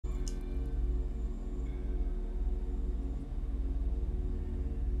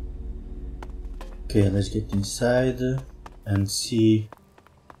Okay, let's get inside and see.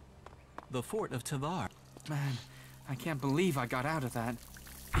 The fort of Tavar. Man, I can't believe I got out of that.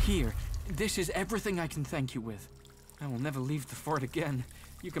 Here, this is everything I can thank you with. I will never leave the fort again.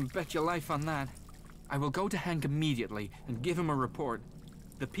 You can bet your life on that. I will go to Hank immediately and give him a report.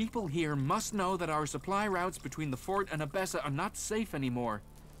 The people here must know that our supply routes between the fort and Abessa are not safe anymore.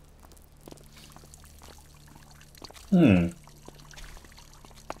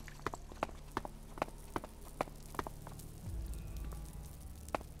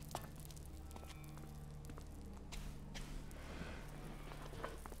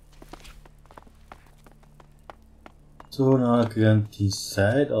 So now I can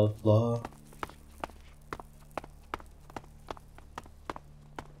inside outlaw.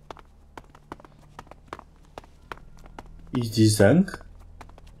 Is this Hank?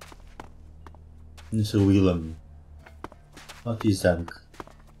 Mr. Willem. What is Hank?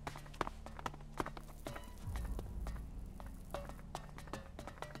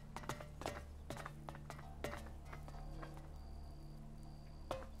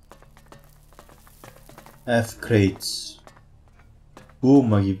 F crates. Oh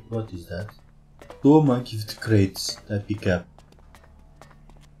my, what is that? Oh my gift crates I pick up.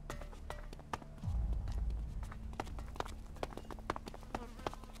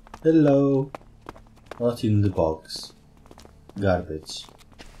 Hello. What's in the box? Garbage.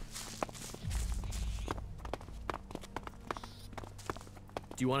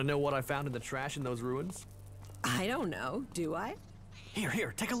 Do you want to know what I found in the trash in those ruins? I don't know, do I?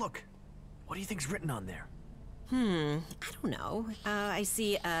 Here, take a look. What do you think's written on there? I don't know. I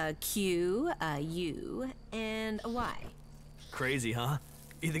see a Q, a U, and a Y. Crazy, huh?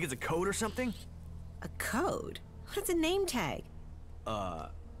 You think it's a code or something? A code? What's a name tag?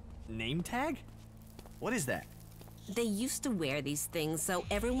 Name tag? What is that? They used to wear these things so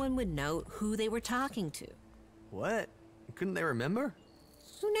everyone would know who they were talking to. What? Couldn't they remember?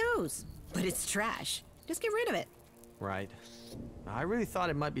 Who knows? But it's trash. Just get rid of it. Right. I really thought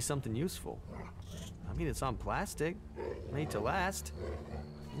it might be something useful. I mean, it's on plastic, made to last.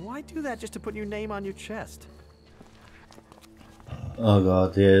 Why do that just to put your name on your chest? Oh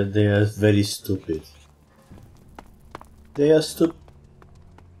god, they are very stupid. They are stupid.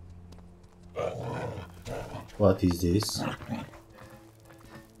 What is this?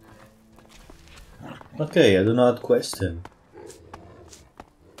 Okay, I do not question.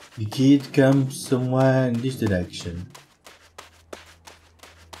 The kid comes somewhere in this direction.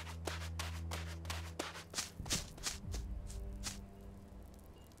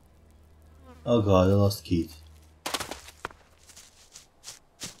 Oh god, I lost kid.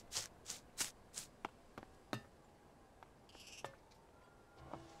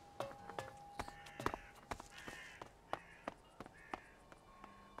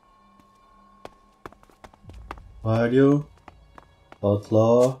 Mario,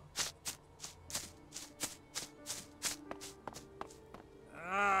 outlaw.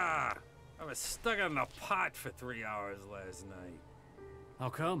 I was stuck in the pot for 3 hours last night. How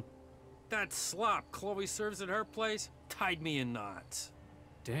come? That slop Chloe serves at her place tied me in knots.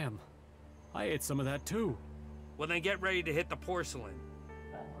 Damn. I ate some of that too. Well, then get ready to hit the porcelain.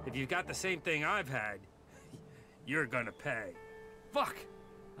 If you've got the same thing I've had, you're gonna pay. Fuck!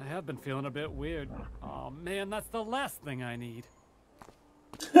 I have been feeling a bit weird. Oh man, that's the last thing I need.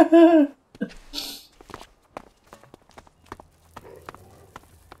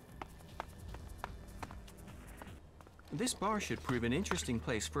 This bar should prove an interesting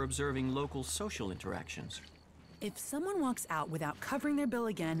place for observing local social interactions. If someone walks out without covering their bill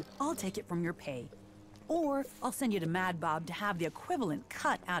again, I'll take it from your pay. Or I'll send you to Mad Bob to have the equivalent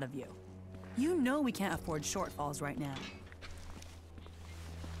cut out of you. You know we can't afford shortfalls right now.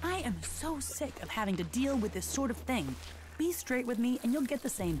 I am so sick of having to deal with this sort of thing. Be straight with me and you'll get the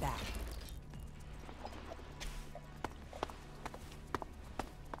same back.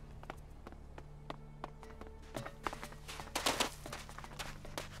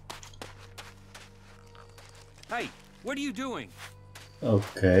 Hey, what are you doing?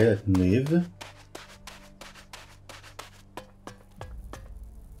 Okay, let me leave.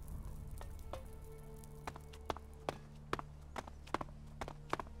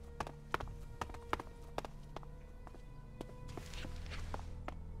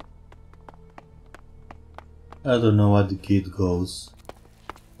 I don't know where the kid goes.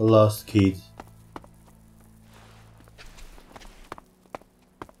 A lost kid.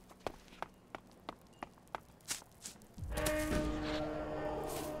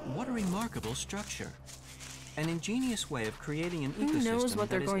 What a remarkable structure. An ingenious way of creating an Who ecosystem knows what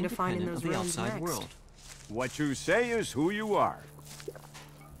they're that is going to find in independent those of the rooms outside next? world. What you say is who you are.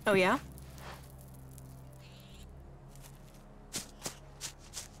 Oh yeah?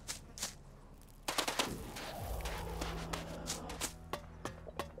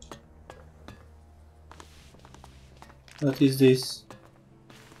 What is this?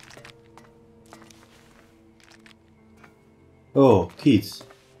 Oh, kids.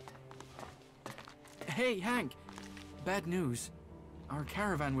 Hey, Hank. Bad news. Our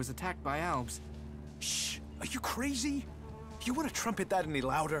caravan was attacked by Albs. Shh! Are you crazy? You want to trumpet that any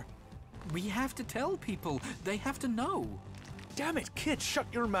louder? We have to tell people. They have to know. Damn it, kid, shut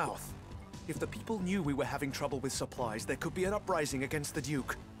your mouth. If the people knew we were having trouble with supplies, there could be an uprising against the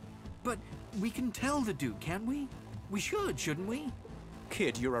Duke. But we can tell the Duke, can't we? We should, shouldn't we?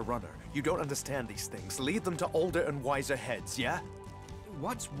 Kid, you're a runner. You don't understand these things. Lead them to older and wiser heads, yeah?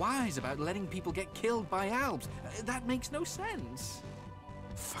 What's wise about letting people get killed by Albs? That makes no sense.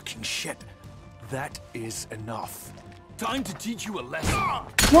 Fucking shit. That is enough. Time to teach you a lesson.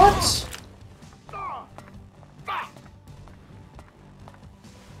 What?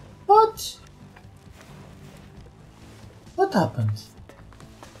 What? What happened?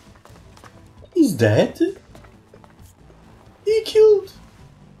 He's dead? He killed?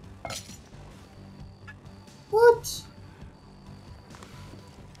 What?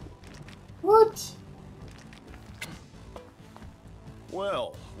 What?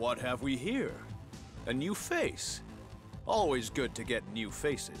 Well, what have we here? A new face. Always good to get new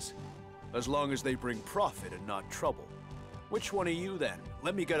faces. As long as they bring profit and not trouble. Which one are you then?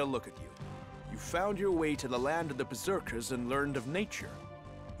 Let me get a look at you. You found your way to the land of the Berserkers and learned of nature.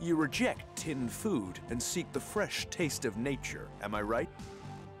 You reject tinned food and seek the fresh taste of nature, am I right?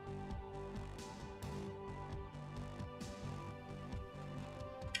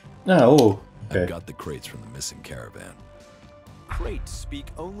 Oh, okay. I've got the crates from the missing caravan. Crates speak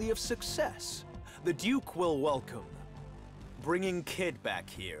only of success. The Duke will welcome. Bringing Kid back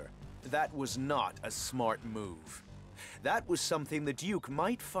here, that was not a smart move. That was something the Duke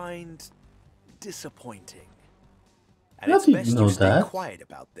might find disappointing. And I it's didn't best know you stay that. quiet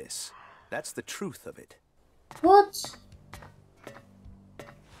about this. That's the truth of it. What?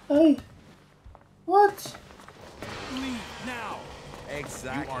 Hey. What? Leave now.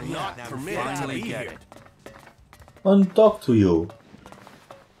 Exactly. You are not Now permitted to finally be get here. it. Want talk to you.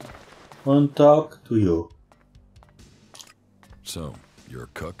 Want talk to you. So, you're a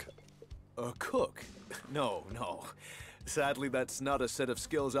cook? A cook? No, no. Sadly, that's not a set of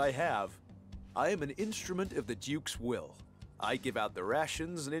skills I have. I am an instrument of the Duke's will. I give out the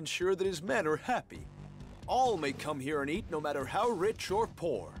rations and ensure that his men are happy. All may come here and eat no matter how rich or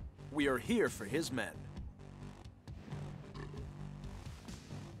poor. We are here for his men.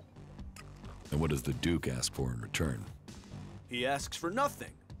 And what does the Duke ask for in return? He asks for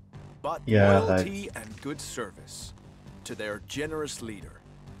nothing but Yeah, loyalty and good service to their generous leader.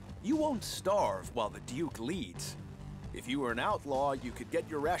 You won't starve while the Duke leads. If you were an outlaw, you could get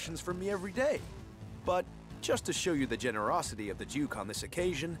your rations from me every day. But just to show you the generosity of the Duke on this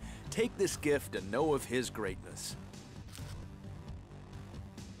occasion, take this gift and know of his greatness.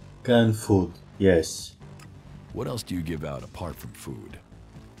 Canned food. Yes. What else do you give out apart from food?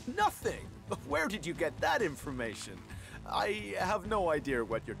 Nothing! Where did you get that information? I have no idea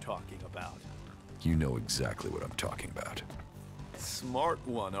what you're talking about. You know exactly what I'm talking about. Smart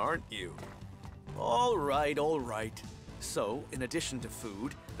one, aren't you? All right, all right. So, in addition to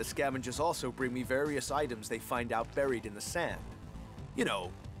food, the scavengers also bring me various items they find out buried in the sand. You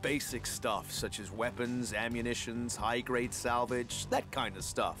know, basic stuff such as weapons, ammunitions, high-grade salvage, that kind of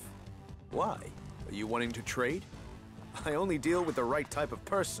stuff. Why? Are you wanting to trade? I only deal with the right type of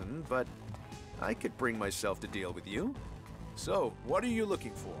person, but I could bring myself to deal with you. So, what are you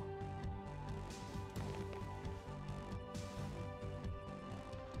looking for?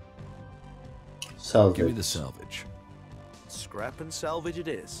 Salvage. Give me the salvage. Scrap and salvage it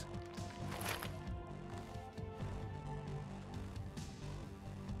is.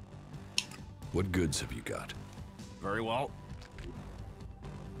 What goods have you got? Very well.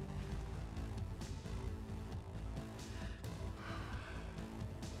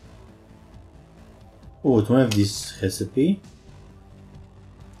 Oh, don't have this recipe.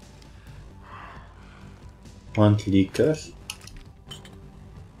 Want liquor.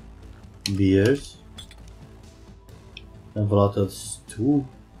 Beers. Have a lot of stew.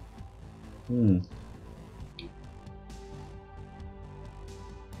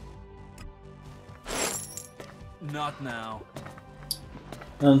 Not now.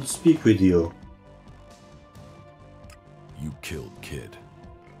 And speak with you. You killed Kid.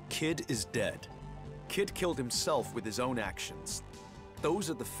 Kid is dead. Kid killed himself with his own actions. Those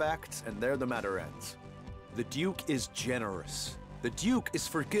are the facts, and there the matter ends. The Duke is generous. The Duke is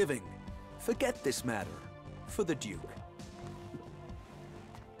forgiving. Forget this matter. For the Duke.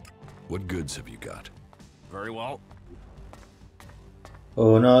 What goods have you got? Very well.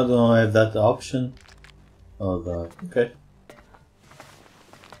 Oh no, I don't have that option. Oh god. Okay.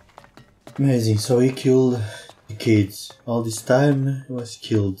 Amazing. So he killed the kids. All this time he was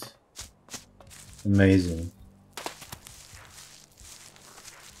killed. Amazing.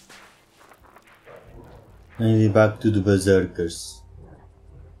 And we're back to the berserkers.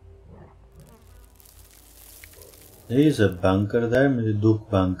 There is a bunker there, the Duke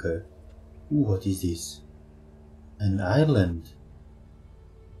bunker. Ooh, what is this? An island.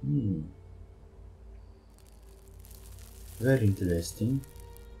 Very interesting.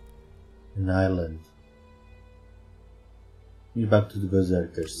 An island. We're back to the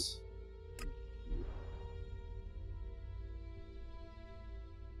berserkers.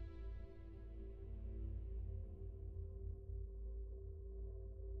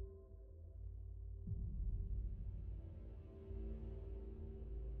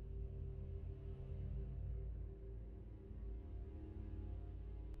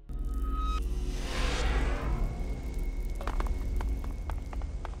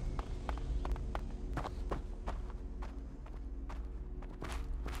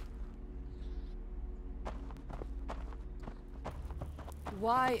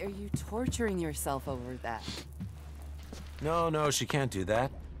 Why are you torturing yourself over that? No, she can't do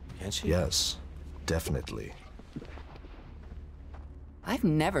that. Can she? Yes, definitely. I've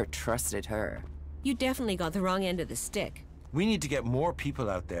never trusted her. You definitely got the wrong end of the stick. We need to get more people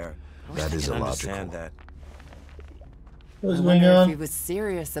out there. That is illogical. Understand that. What's I going wonder if on? he was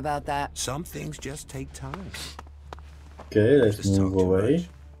serious about that. Some things just take time. Okay, let's Just talk move too away. much.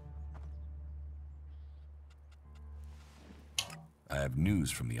 I have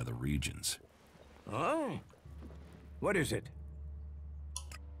news from the other regions. Oh? What is it?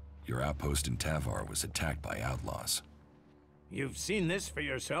 Your outpost in Tavar was attacked by outlaws. You've seen this for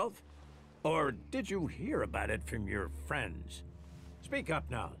yourself? Or did you hear about it from your friends? Speak up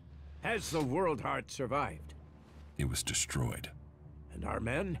now. Has the World Heart survived? It was destroyed. And our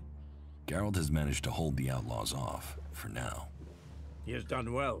men? Geralt has managed to hold the outlaws off, for now. He has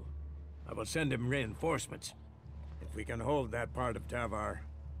done well. I will send him reinforcements. If we can hold that part of Tavar,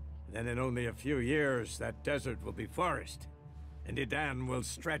 then in only a few years that desert will be forest, and Idan will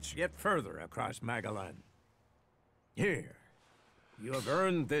stretch yet further across Magalan. Here, you have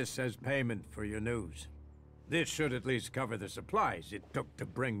earned this as payment for your news. This should at least cover the supplies it took to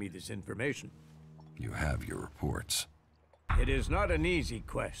bring me this information. You have your reports. It is not an easy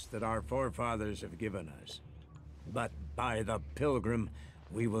quest that our forefathers have given us. But by the Pilgrim,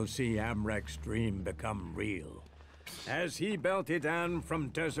 we will see Amrek's dream become real. As he built Idan from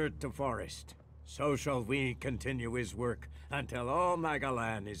desert to forest, so shall we continue his work until all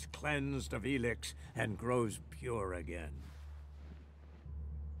Magalan is cleansed of ELEX and grows pure again.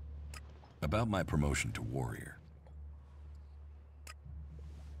 About my promotion to warrior.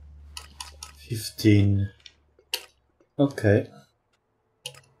 15. Okay.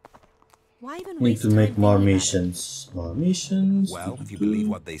 Why even Need waste to make time more thinking about it? missions. More missions. Well, if you believe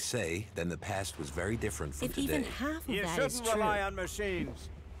what they say, then the past was very different from If today. even half of You that is shouldn't true. rely on machines.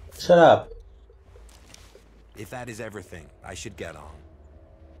 Shut up. If that is everything, I should get on.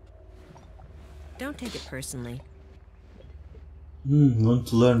 Don't take it personally. Want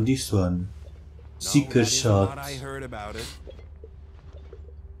to learn this one. Seeker that is a lot shot. I heard about it.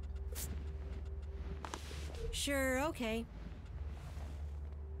 Sure, okay.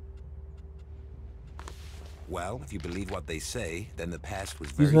 Well, if you believe what they say, then the past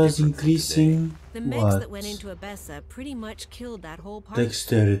was This very was different from today. increasing The mechs what? that went into Abessa pretty much killed that whole party.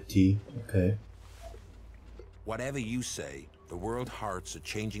 Dexterity. Okay. Whatever you say, the World Hearts are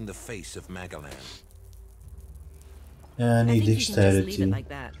changing the face of Magalan. Yeah, I I need think you can just leave dexterity. it like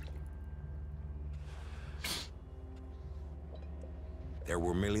that. There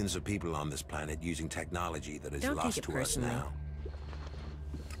were millions of people on this planet using technology that is Don't take lost it to us personally. now.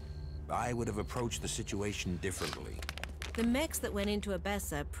 I would have approached the situation differently. The mechs that went into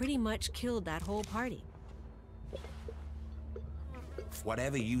Abessa pretty much killed that whole party.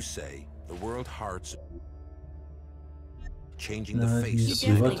 Whatever you say, the World Hearts changing the Let me face You of see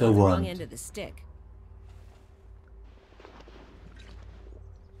definitely what I got the wrong want. end of the stick.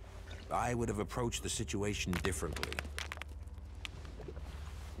 I would have approached the situation differently.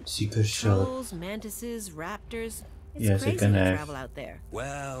 Seeker shot. Trolls, mantises, raptors. It's Yes, I crazy can to have. travel out there.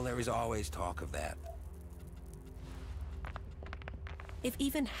 Well, there is always talk of that. If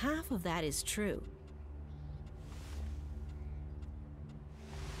even half of that is true,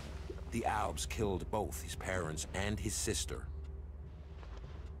 The Albs killed both his parents and his sister.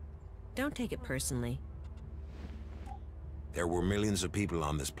 don't take it personally. There were millions of people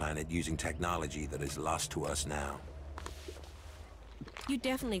on this planet using technology that is lost to us now. You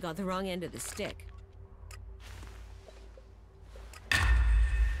definitely got the wrong end of the stick.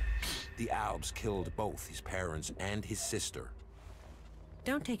 The Alps killed both his parents and his sister.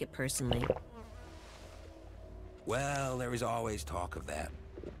 Don't take it personally. Well, there is always talk of that.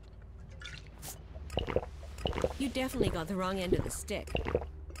 You definitely got the wrong end of the stick.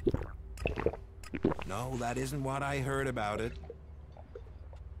 No, that isn't what I heard about it.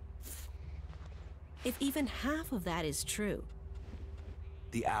 If even half of that is true.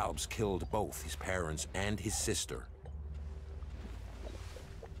 The Alps killed both his parents and his sister.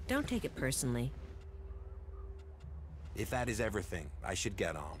 Don't take it personally. If that is everything, I should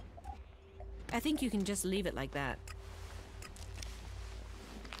get on. I think you can just leave it like that.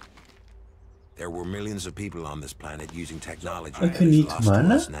 There were millions of people on this planet using technology I that can is eat lost to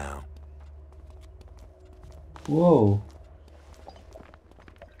mana? us now. Whoa.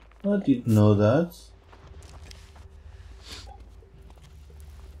 I didn't know that.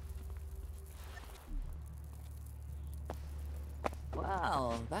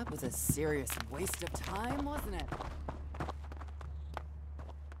 Well, that was a serious waste of time, wasn't it?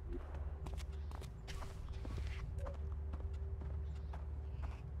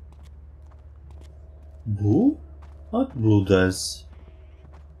 Blue? What blue does?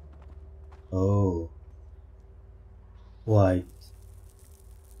 Oh. White.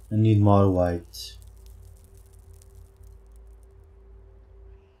 I need more white.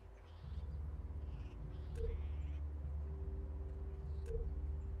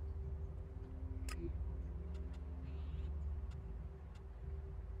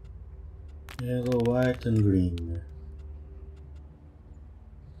 Yellow, white and green.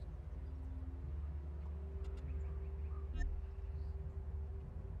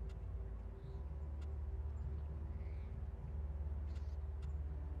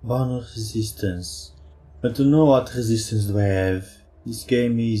 Bonus resistance. I don't know what resistance do I have. This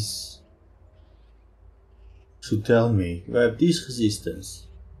game should tell me. You have this resistance.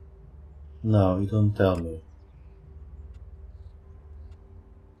 No, you don't tell me.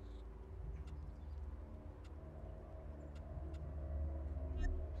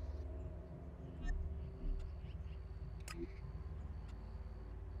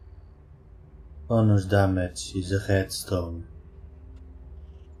 Bonus damage is a redstone.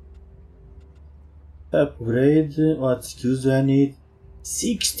 Upgrade, what skills do I need?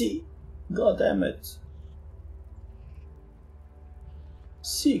 60! God damn it.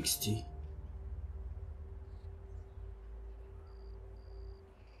 60.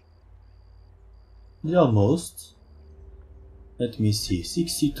 Almost. Let me see,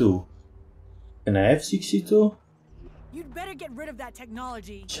 62. Can I have 62? You'd better get rid of that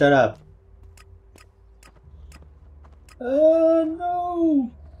technology. Shut up.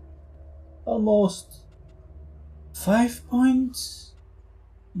 No. Almost. 5 points?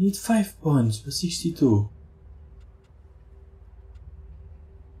 Need 5 points for 62.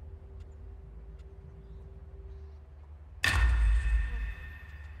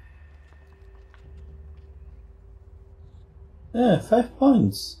 Yeah, 5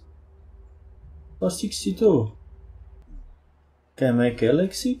 points for 62. Can I make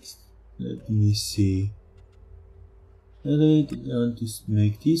ELEX 6? Let me see. I want to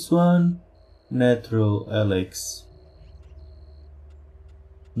make this one. Natural ELEX.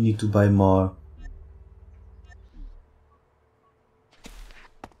 Need to buy more.